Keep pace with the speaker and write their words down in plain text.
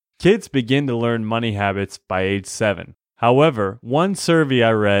Kids begin to learn money habits by age 7. However, one survey I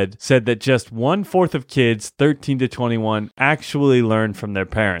read said that just 1/4 of kids 13 to 21 actually learn from their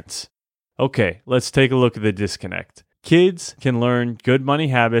parents. Okay, let's take a look at the disconnect. Kids can learn good money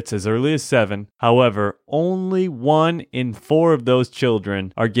habits as early as 7. However, only 1 in 4 of those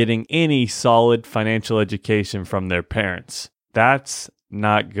children are getting any solid financial education from their parents. That's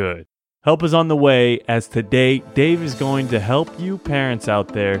not good. Help is on the way, as today Dave is going to help you parents out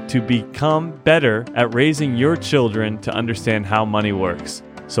there to become better at raising your children to understand how money works.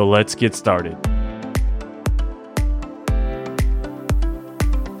 So let's get started.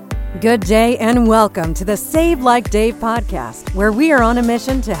 Good day and welcome to the Save Like Dave podcast, where we are on a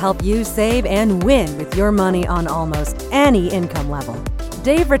mission to help you save and win with your money on almost any income level.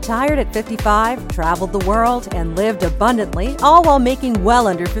 Dave retired at 55, traveled the world, and lived abundantly, all while making well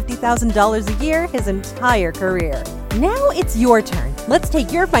under $50,000 a year his entire career. Now it's your turn. Let's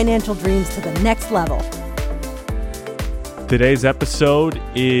take your financial dreams to the next level. Today's episode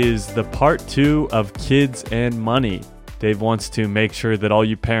is the part 2 of Kids and Money. Dave wants to make sure that all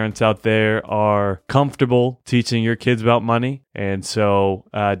you parents out there are comfortable teaching your kids about money. And so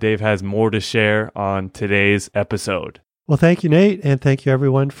Dave has more to share on today's episode. Well, thank you, Nate, and thank you,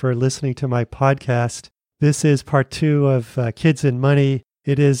 everyone, for listening to my podcast. This is part 2 of Kids and Money.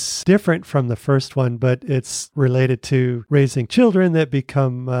 It is different from the first one, but it's related to raising children that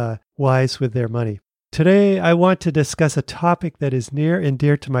become wise with their money. Today, I want to discuss a topic that is near and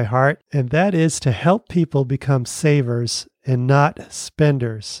dear to my heart, and that is to help people become savers and not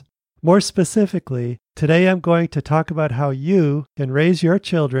spenders. More specifically, today I'm going to talk about how you can raise your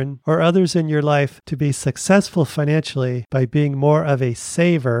children or others in your life to be successful financially by being more of a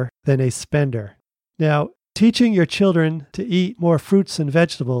saver than a spender. Now, teaching your children to eat more fruits and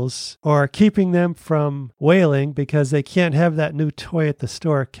vegetables or keeping them from wailing because they can't have that new toy at the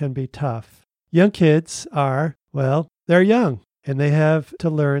store can be tough. Young kids are, well, they're young and they have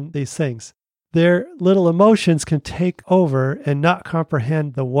to learn these things. Their little emotions can take over and not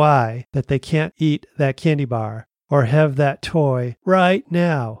comprehend the why that they can't eat that candy bar or have that toy right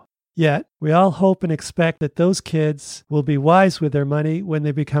now. Yet, we all hope and expect that those kids will be wise with their money when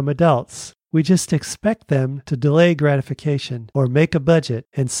they become adults. We just expect them to delay gratification or make a budget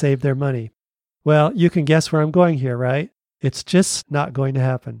and save their money. Well, you can guess where I'm going here, right? It's just not going to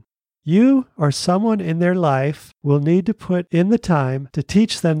happen. You or someone in their life will need to put in the time to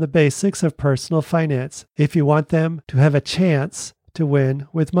teach them the basics of personal finance if you want them to have a chance to win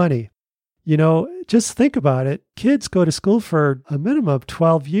with money. You know, just think about it. Kids go to school for a minimum of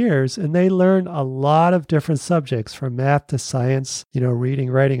 12 years and they learn a lot of different subjects from math to science, reading,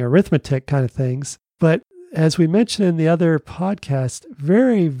 writing, arithmetic kind of things. But as we mentioned in the other podcast,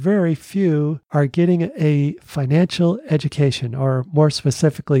 very, very few are getting a financial education, or more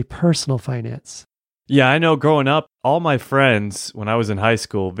specifically, personal finance. Yeah, I know growing up, all my friends, when I was in high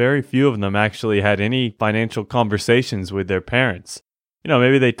school, very few of them actually had any financial conversations with their parents.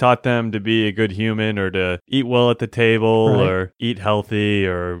 Maybe they taught them to be a good human or to eat well at the table, right, or eat healthy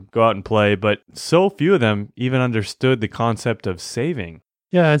or go out and play, but so few of them even understood the concept of saving.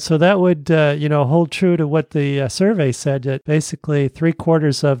 Yeah, and so that would, hold true to what the survey said, that basically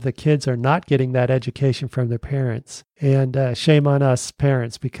 3/4 of the kids are not getting that education from their parents. And shame on us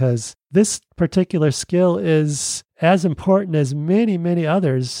parents, because this particular skill is as important as many, many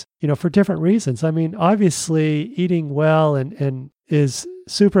others, for different reasons. I mean, obviously, eating well and is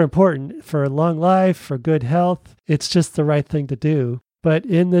super important for a long life, for good health. It's just the right thing to do. But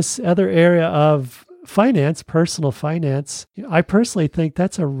in this other area of finance, personal finance, I personally think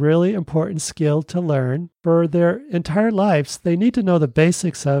that's a really important skill to learn for their entire lives. They need to know the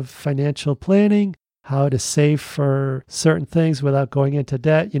basics of financial planning, how to save for certain things without going into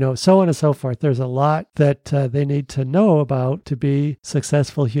debt, so on and so forth. There's a lot that they need to know about to be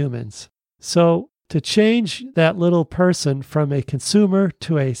successful humans. So to change that little person from a consumer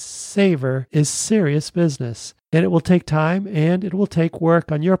to a saver is serious business. And it will take time and it will take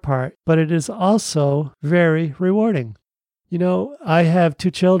work on your part, but it is also very rewarding. I have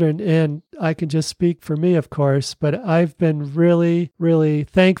 2 children and I can just speak for me, of course, but I've been really, really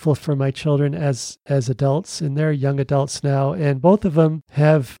thankful for my children as adults, and they're young adults now. And both of them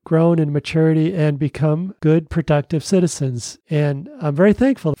have grown in maturity and become good, productive citizens. And I'm very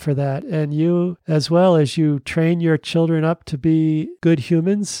thankful for that. And you, as well, as you train your children up to be good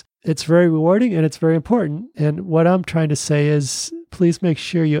humans, it's very rewarding and it's very important. And what I'm trying to say is, please make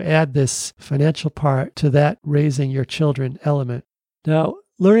sure you add this financial part to that raising your children element. Now,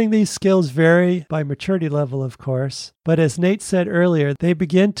 learning these skills vary by maturity level, of course, but as Nate said earlier, they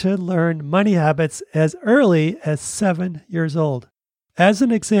begin to learn money habits as early as 7 years old. As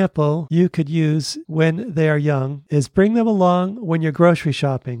an example, you could use when they are young is bring them along when you're grocery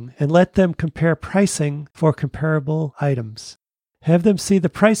shopping and let them compare pricing for comparable items. Have them see the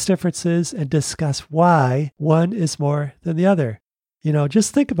price differences and discuss why one is more than the other.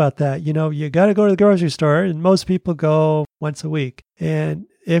 Just think about that. You got to go to the grocery store, and most people go once a week. And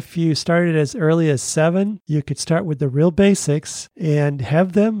if you started as early as 7, you could start with the real basics and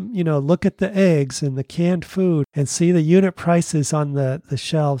have them, look at the eggs and the canned food and see the unit prices on the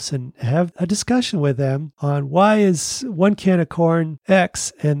shelves and have a discussion with them on why is one can of corn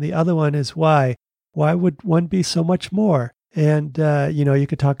X and the other one is Y. Why would one be so much more? And, you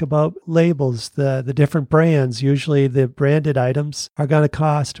could talk about labels, the different brands. Usually the branded items are going to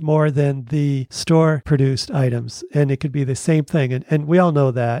cost more than the store-produced items. And it could be the same thing. And we all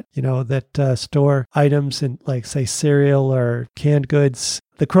know that, that store items in, like, say, cereal or canned goods,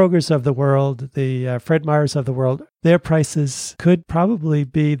 the Krogers of the world, the Fred Meyers of the world, their prices could probably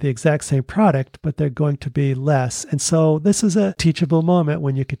be the exact same product, but they're going to be less. And so this is a teachable moment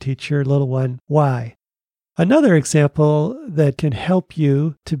when you could teach your little one why. Another example that can help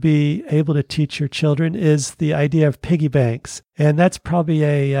you to be able to teach your children is the idea of piggy banks. And that's probably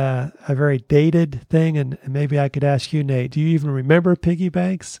a very dated thing. And maybe I could ask you, Nate, do you even remember piggy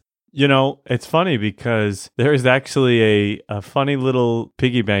banks? It's funny because there is actually a funny little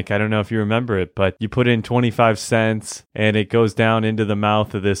piggy bank. I don't know if you remember it, but you put in 25 cents and it goes down into the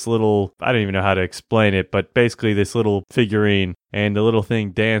mouth of this little, I don't even know how to explain it, but basically this little figurine, and the little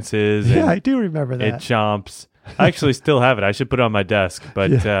thing dances. Yeah, I do remember that. It chomps. I actually still have it. I should put it on my desk,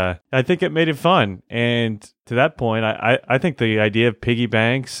 but I think it made it fun. And to that point, I think the idea of piggy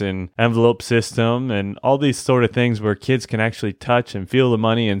banks and envelope system and all these sort of things where kids can actually touch and feel the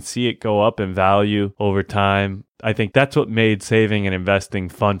money and see it go up in value over time, I think that's what made saving and investing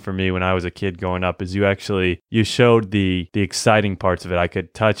fun for me when I was a kid growing up, is you showed the exciting parts of it. I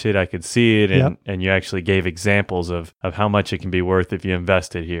could touch it, I could see it, and you actually gave examples of how much it can be worth if you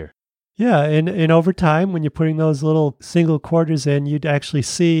invest it here. Yeah, and over time, when you're putting those little single quarters in, you'd actually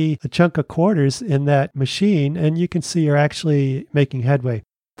see a chunk of quarters in that machine, and you can see you're actually making headway.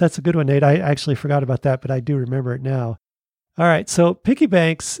 That's a good one, Nate. I actually forgot about that, but I do remember it now. All right, so piggy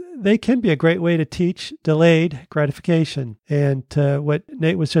banks, they can be a great way to teach delayed gratification. And what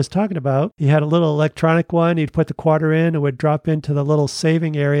Nate was just talking about, he had a little electronic one. He'd put the quarter in, it would drop into the little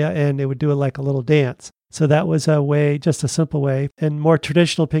saving area, and it would do it like a little dance. So that was a way, just a simple way. And more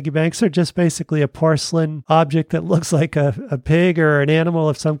traditional piggy banks are just basically a porcelain object that looks like a pig or an animal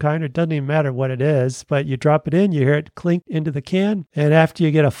of some kind. It doesn't even matter what it is, but you drop it in, you hear it clink into the can. And after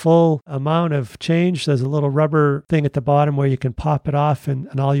you get a full amount of change, there's a little rubber thing at the bottom where you can pop it off and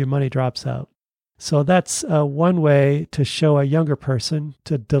all your money drops out. So that's one way to show a younger person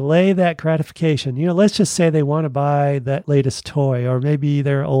to delay that gratification. Let's just say they want to buy that latest toy, or maybe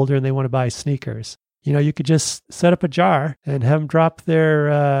they're older and they want to buy sneakers. You could just set up a jar and have them drop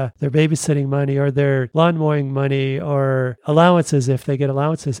their babysitting money or their lawn mowing money or allowances, if they get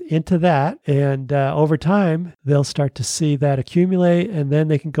allowances, into that. And over time, they'll start to see that accumulate, and then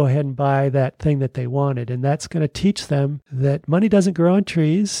they can go ahead and buy that thing that they wanted. And that's going to teach them that money doesn't grow on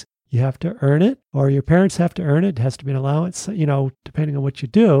trees. You have to earn it, or your parents have to earn it. It has to be an allowance, depending on what you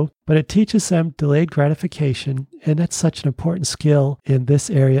do. But it teaches them delayed gratification, and that's such an important skill in this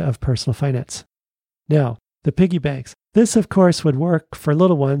area of personal finance. Now, the piggy banks. This, of course, would work for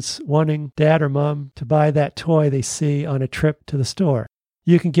little ones wanting dad or mom to buy that toy they see on a trip to the store.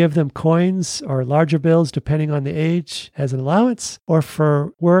 You can give them coins or larger bills, depending on the age, as an allowance, or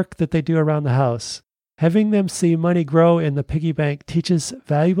for work that they do around the house. Having them see money grow in the piggy bank teaches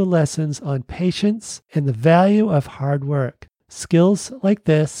valuable lessons on patience and the value of hard work. Skills like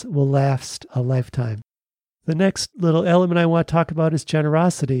this will last a lifetime. The next little element I want to talk about is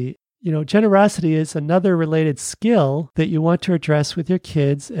generosity. Generosity is another related skill that you want to address with your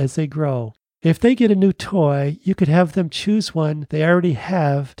kids as they grow. If they get a new toy, you could have them choose one they already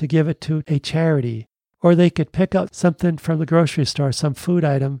have to give it to a charity. Or they could pick up something from the grocery store, some food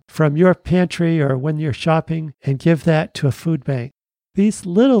item from your pantry or when you're shopping, and give that to a food bank. These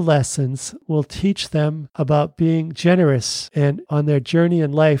little lessons will teach them about being generous, and on their journey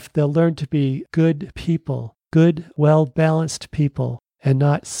in life, they'll learn to be good people, good, well-balanced people, and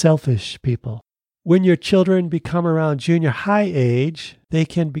not selfish people. When your children become around junior high age, they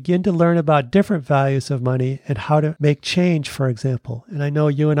can begin to learn about different values of money and how to make change, for example. And I know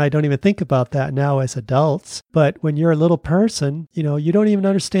you and I don't even think about that now as adults, but when you're a little person, you don't even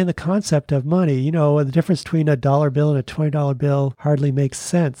understand the concept of money. The difference between a $1 bill and a $20 bill hardly makes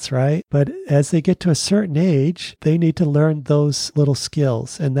sense, right? But as they get to a certain age, they need to learn those little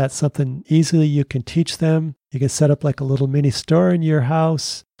skills, and that's something easily you can teach them. You can set up like a little mini store in your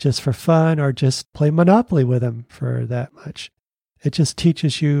house just for fun, or just play Monopoly with them for that much. It just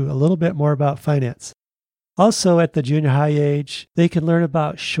teaches you a little bit more about finance. Also, at the junior high age, they can learn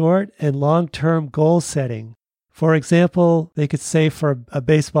about short and long-term goal setting. For example, they could save for a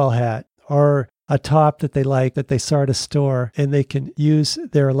baseball hat or a top that they like that they saw at a store, and they can use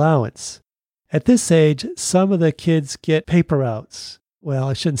their allowance. At this age, some of the kids get paper routes. Well,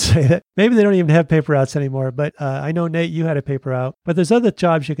 I shouldn't say that. Maybe they don't even have paper routes anymore, but I know, Nate, you had a paper route. But there's other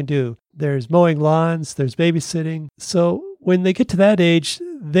jobs you can do. There's mowing lawns, there's babysitting. So when they get to that age,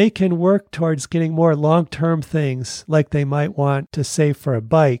 they can work towards getting more long-term things, like they might want to save for a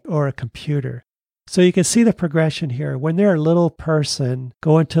bike or a computer. So you can see the progression here. When they're a little person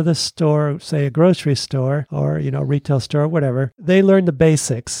going to the store, say a grocery store or, retail store, whatever, they learn the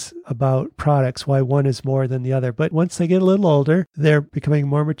basics about products, why one is more than the other. But once they get a little older, they're becoming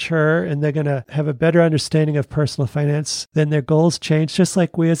more mature and they're going to have a better understanding of personal finance. Then their goals change just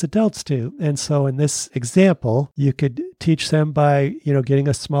like we as adults do. And so in this example, you could teach them by, getting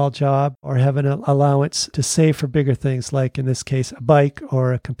a small job or having an allowance to save for bigger things, like in this case, a bike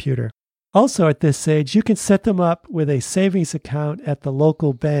or a computer. Also at this age, you can set them up with a savings account at the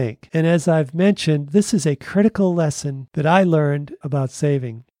local bank. And as I've mentioned, this is a critical lesson that I learned about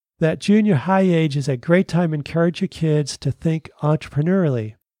saving. That junior high age is a great time to encourage your kids to think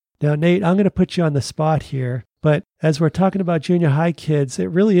entrepreneurially. Now, Nate, I'm going to put you on the spot here, but as we're talking about junior high kids, it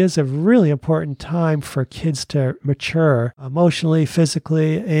really is a really important time for kids to mature emotionally,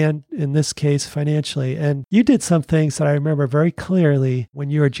 physically, and in this case, financially. And you did some things that I remember very clearly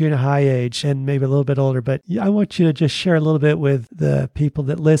when you were junior high age and maybe a little bit older, but I want you to just share a little bit with the people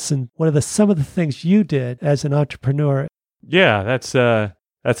that listen. What are some of the things you did as an entrepreneur? Yeah, that's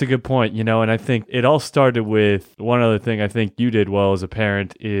a good point, and I think it all started with one other thing I think you did well as a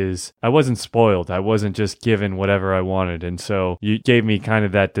parent is I wasn't spoiled. I wasn't just given whatever I wanted. And so you gave me kind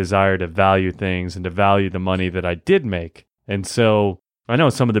of that desire to value things and to value the money that I did make. And so I know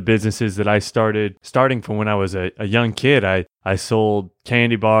some of the businesses that I starting from when I was a young kid, I sold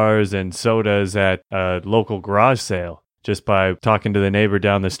candy bars and sodas at a local garage sale, just by talking to the neighbor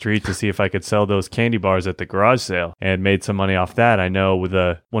down the street to see if I could sell those candy bars at the garage sale, and made some money off that. I know with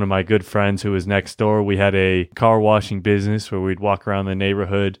one of my good friends who was next door, we had a car washing business where we'd walk around the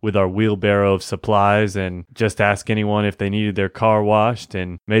neighborhood with our wheelbarrow of supplies and just ask anyone if they needed their car washed,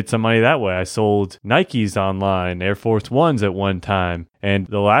 and made some money that way. I sold Nikes online, Air Force Ones at one time. And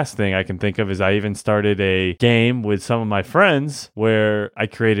the last thing I can think of is I even started a game with some of my friends where I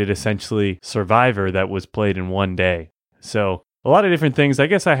created essentially Survivor that was played in one day. So a lot of different things. I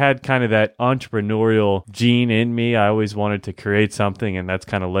guess I had kind of that entrepreneurial gene in me. I always wanted to create something, and that's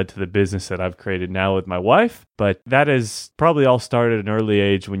kind of led to the business that I've created now with my wife. But that has probably all started at an early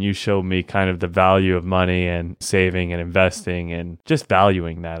age when you showed me kind of the value of money and saving and investing and just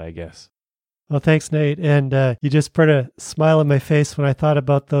valuing that, I guess. Well, thanks, Nate. And you just put a smile on my face when I thought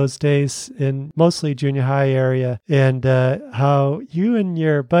about those days in mostly junior high area, and how you and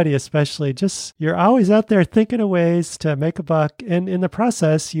your buddy especially, you're always out there thinking of ways to make a buck. And in the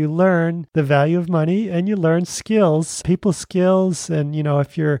process, you learn the value of money and you learn skills, people skills. And,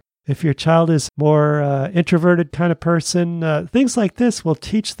 if your child is more introverted kind of person, things like this will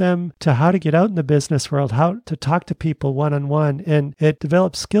teach them to how to get out in the business world, how to talk to people one-on-one, and it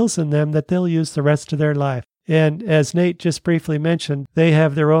develops skills in them that they'll use the rest of their life. And as Nate just briefly mentioned, they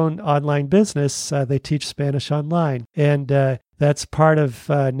have their own online business. They teach Spanish online. And that's part of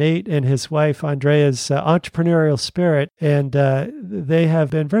Nate and his wife, Andrea's entrepreneurial spirit. And they have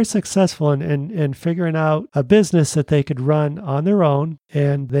been very successful in figuring out a business that they could run on their own.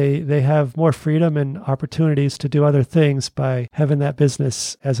 And they have more freedom and opportunities to do other things by having that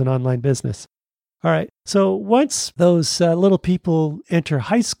business as an online business. All right. So once those little people enter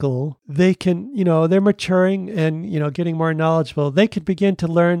high school, they can, they're maturing and, getting more knowledgeable. They can begin to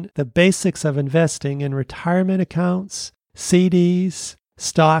learn the basics of investing in retirement accounts, CDs,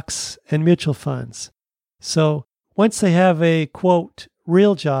 stocks, and mutual funds. So once they have a, quote,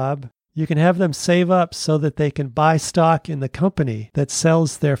 real job, you can have them save up so that they can buy stock in the company that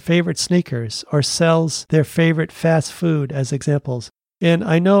sells their favorite sneakers or sells their favorite fast food as examples. And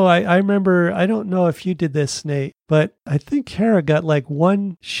I know, I remember, I don't know if you did this, Nate, but I think Kara got like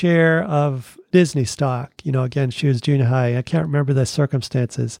one share of Disney stock. Again, she was junior high. I can't remember the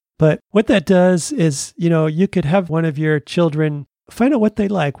circumstances. But what that does is, you could have one of your children find out what they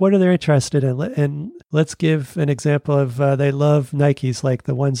like, what are they interested in. And let's give an example of they love Nikes like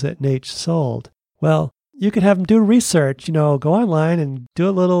the ones that Nate sold. Well, you could have them do research, go online and do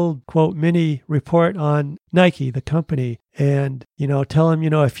a little, quote, mini report on Nike, the company, and, tell them,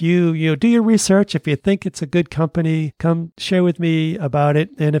 if you do your research, if you think it's a good company, come share with me about it.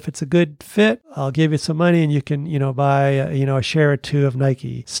 And if it's a good fit, I'll give you some money and you can, buy, a share or two of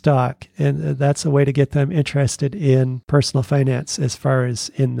Nike stock. And that's a way to get them interested in personal finance as far as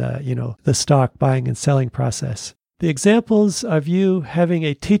in the, the stock buying and selling process. The examples of you having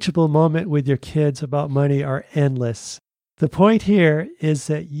a teachable moment with your kids about money are endless. The point here is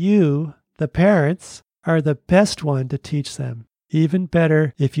that you, the parents, are the best one to teach them. Even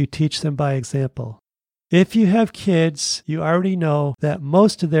better if you teach them by example. If you have kids, you already know that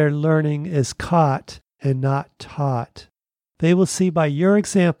most of their learning is caught and not taught. They will see by your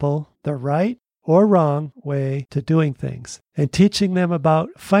example the right or wrong way to doing things, and teaching them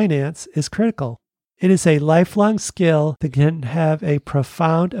about finance is critical. It is a lifelong skill that can have a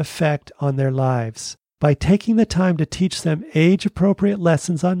profound effect on their lives. By taking the time to teach them age-appropriate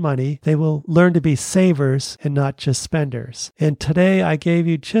lessons on money, they will learn to be savers and not just spenders. And today I gave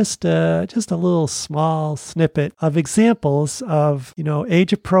you just a little small snippet of examples of,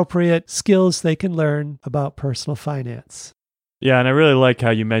 age-appropriate skills they can learn about personal finance. Yeah, and I really like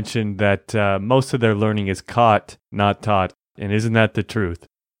how you mentioned that most of their learning is caught, not taught. And isn't that the truth?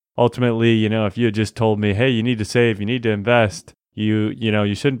 Ultimately, if you had just told me, hey, you need to save, you need to invest, you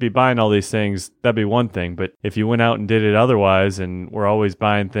shouldn't be buying all these things, that'd be one thing. But if you went out and did it otherwise and were always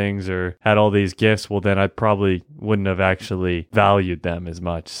buying things or had all these gifts, well, then I probably wouldn't have actually valued them as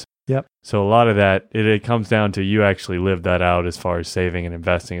much. Yep. So a lot of that, it comes down to you actually live that out as far as saving and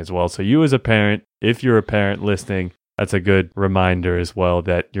investing as well. So you as a parent, if you're a parent listening, that's a good reminder as well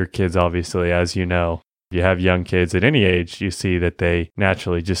that your kids, obviously, as you know, if you have young kids at any age, you see that they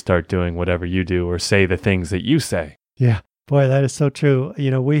naturally just start doing whatever you do or say the things that you say. Yeah. Boy, that is so true.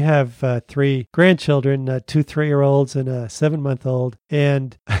 We have 3 grandchildren, 2 3-year-olds and a 7-month-old.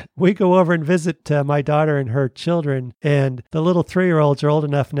 And we go over and visit my daughter and her children. And the little 3-year-olds are old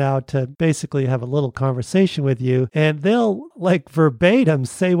enough now to basically have a little conversation with you. And they'll verbatim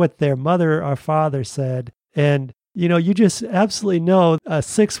say what their mother or father said. And you just absolutely know a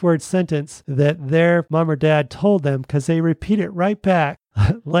 6-word sentence that their mom or dad told them because they repeat it right back.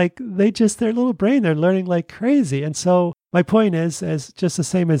 Their little brain, they're learning like crazy. And so my point is, as just the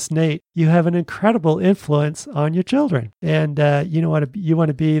same as Nate, you have an incredible influence on your children. And you want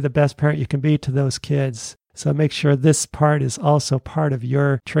to be the best parent you can be to those kids. So make sure this part is also part of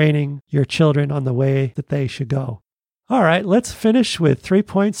your training your children on the way that they should go. All right, let's finish with 3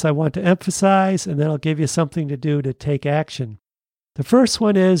 points I want to emphasize, and then I'll give you something to do to take action. The first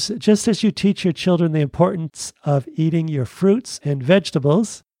one is, just as you teach your children the importance of eating your fruits and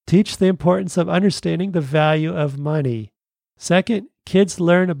vegetables, teach the importance of understanding the value of money. Second, kids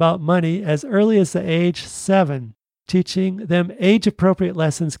learn about money as early as the age 7. Teaching them age-appropriate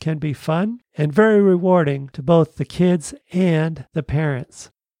lessons can be fun and very rewarding to both the kids and the parents.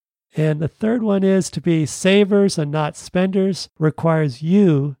 And the third one is, to be savers and not spenders requires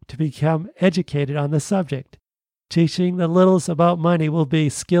you to become educated on the subject. Teaching the littles about money will be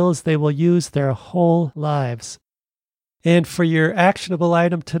skills they will use their whole lives. And for your actionable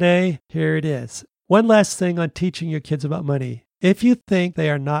item today, here it is. One last thing on teaching your kids about money. If you think they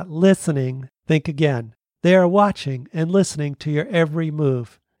are not listening, think again. They are watching and listening to your every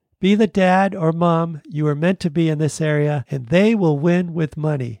move. Be the dad or mom you are meant to be in this area, and they will win with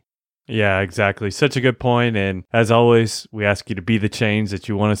money. Yeah, exactly. Such a good point. And as always, we ask you to be the change that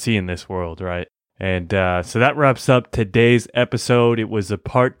you want to see in this world, right? And so that wraps up today's episode. It was a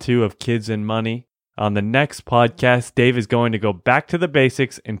part 2 of Kids and Money. On the next podcast, Dave is going to go back to the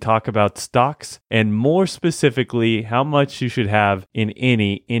basics and talk about stocks, and more specifically, how much you should have in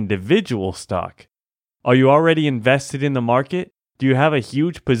any individual stock. Are you already invested in the market? Do you have a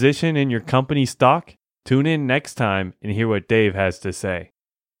huge position in your company stock? Tune in next time and hear what Dave has to say.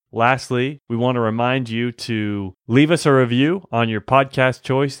 Lastly, we want to remind you to leave us a review on your podcast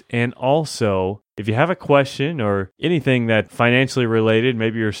choice. And also, if you have a question or anything that financially related,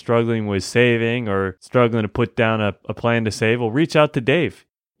 maybe you're struggling with saving or struggling to put down a plan to save, well, reach out to Dave.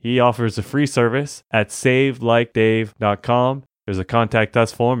 He offers a free service at savelikedave.com. There's a contact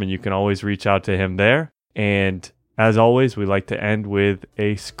us form, and you can always reach out to him there. And as always, we like to end with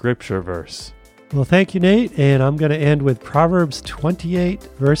a scripture verse. Well, thank you, Nate. And I'm going to end with Proverbs 28,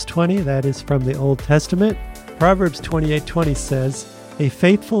 verse 20. That is from the Old Testament. Proverbs 28:20 says, "A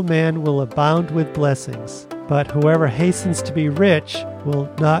faithful man will abound with blessings, but whoever hastens to be rich will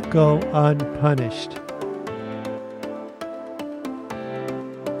not go unpunished."